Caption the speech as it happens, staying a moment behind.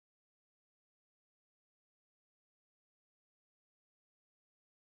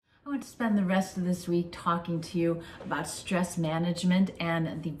I want to spend the rest of this week talking to you about stress management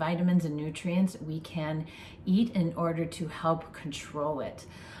and the vitamins and nutrients we can eat in order to help control it.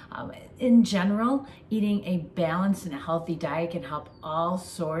 In general, eating a balanced and healthy diet can help all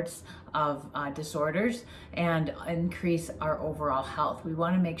sorts of disorders and increase our overall health. We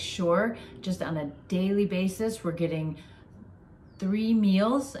want to make sure just on a daily basis we're getting 3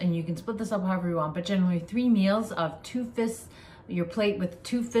 meals, and you can split this up however you want, but generally 3 meals of 2 fists, your plate with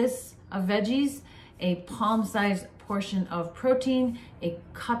 2 fists of veggies, a palm-sized portion of protein, a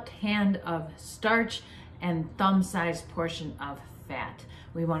cupped hand of starch, and thumb-sized portion of fat.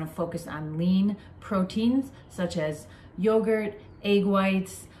 We want to focus on lean proteins such as yogurt, egg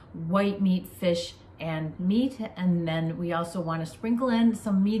whites, white meat, fish, and meat. And then we also want to sprinkle in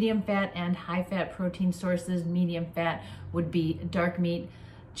some medium fat and high fat protein sources. Medium fat would be dark meat,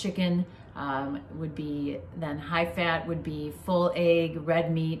 chicken, would be then high fat would be full egg,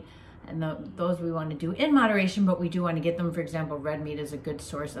 red meat, and those we want to do in moderation, but we do want to get them. For example, red meat is a good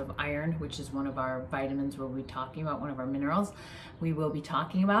source of iron, which is one of our vitamins we'll be talking about, one of our minerals we will be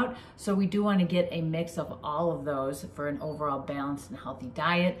talking about. So we do want to get a mix of all of those for an overall balanced and healthy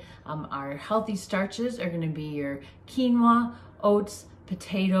diet. Our healthy starches are going to be your quinoa, oats,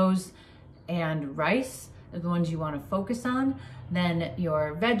 potatoes, and rice are the ones you want to focus on. Then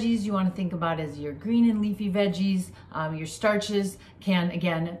your veggies you want to think about as your green and leafy veggies. Your starches can,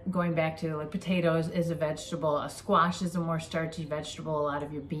 again, going back to like potatoes is a vegetable, a squash is a more starchy vegetable, a lot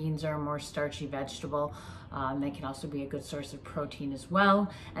of your beans are a more starchy vegetable. They can also be a good source of protein as well.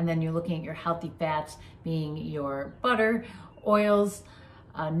 And then you're looking at your healthy fats being your butter, oils,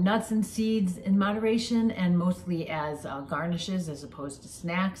 nuts and seeds in moderation, and mostly as garnishes as opposed to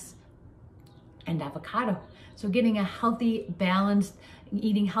snacks, and avocado. So getting a healthy, balanced,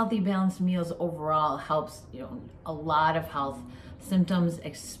 eating healthy, balanced meals overall helps, a lot of health symptoms,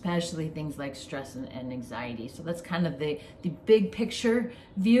 especially things like stress and anxiety. So that's kind of the big picture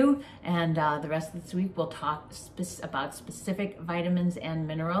view. And the rest of this week we'll talk about specific vitamins and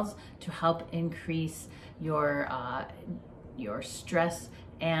minerals to help increase your stress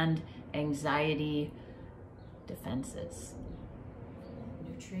and anxiety defenses.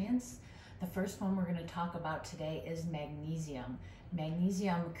 Nutrients. The first one we're going to talk about today is magnesium.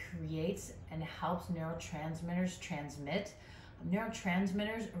 Magnesium creates and helps neurotransmitters transmit.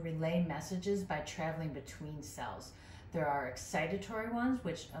 Neurotransmitters relay messages by traveling between cells. There are excitatory ones,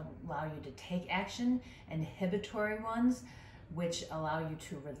 which allow you to take action, inhibitory ones, which allow you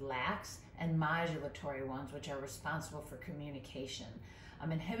to relax, and modulatory ones, which are responsible for communication.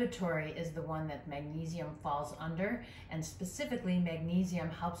 Inhibitory is the one that magnesium falls under, and specifically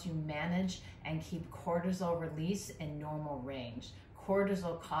magnesium helps you manage and keep cortisol release in normal range.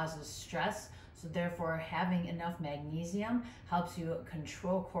 Cortisol causes stress, so therefore having enough magnesium helps you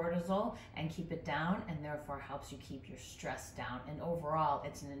control cortisol and keep it down, and therefore helps you keep your stress down. And overall,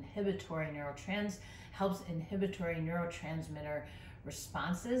 it's an inhibitory helps inhibitory neurotransmitter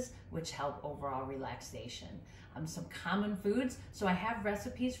responses, which help overall relaxation. Some common foods. So I have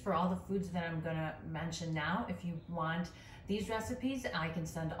recipes for all the foods that I'm going to mention now. If you want these recipes, I can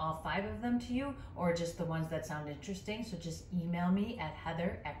send all 5 of them to you, or just the ones that sound interesting. So just email me at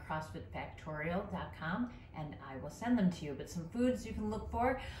heather@crossfitfactorial.com and I will send them to you. But some foods you can look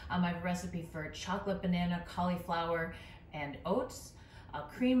for. I have a recipe for chocolate, banana, cauliflower, and oats,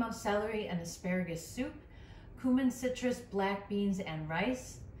 cream of celery and asparagus soup, cumin, citrus, black beans, and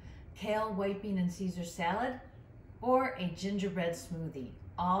rice, kale, white bean, and Caesar salad, or a gingerbread smoothie.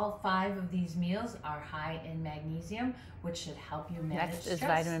 All 5 of these meals are high in magnesium, which should help you manage stress. Next is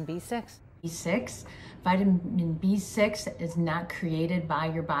vitamin B6. B6. Vitamin B6 is not created by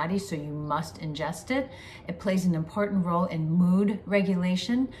your body, so you must ingest it. It plays an important role in mood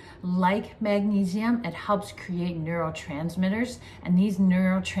regulation. Like magnesium, it helps create neurotransmitters, and these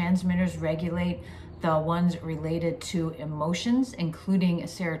neurotransmitters regulate the ones related to emotions, including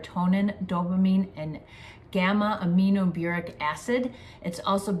serotonin, dopamine, and gamma-aminoburic acid. It's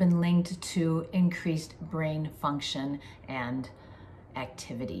also been linked to increased brain function and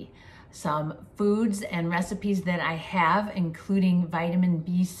activity. Some foods and recipes that I have, including vitamin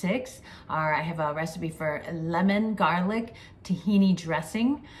B6, I have a recipe for lemon, garlic, tahini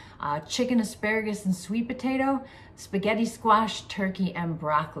dressing, chicken, asparagus, and sweet potato, spaghetti, squash, turkey, and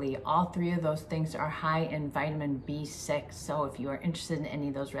broccoli. All 3 of those things are high in vitamin B6. So if you are interested in any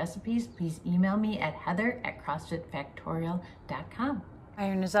of those recipes, please email me at heather@crossfitfactorial.com.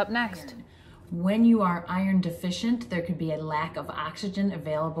 Iron is up next. When you are iron deficient, there could be a lack of oxygen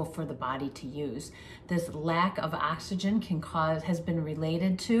available for the body to use. This lack of oxygen has been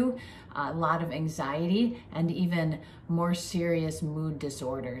related to a lot of anxiety and even more serious mood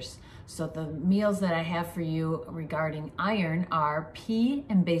disorders. So the meals that I have for you regarding iron are pea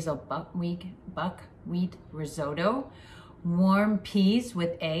and basil buckwheat risotto, warm peas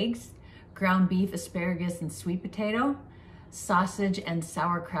with eggs, ground beef, asparagus, and sweet potato, sausage and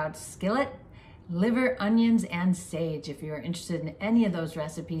sauerkraut skillet, liver, onions, and sage. If you are interested in any of those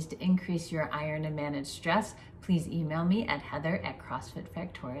recipes to increase your iron and manage stress, please email me at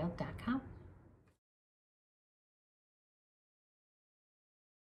heather@crossfitfactorial.com.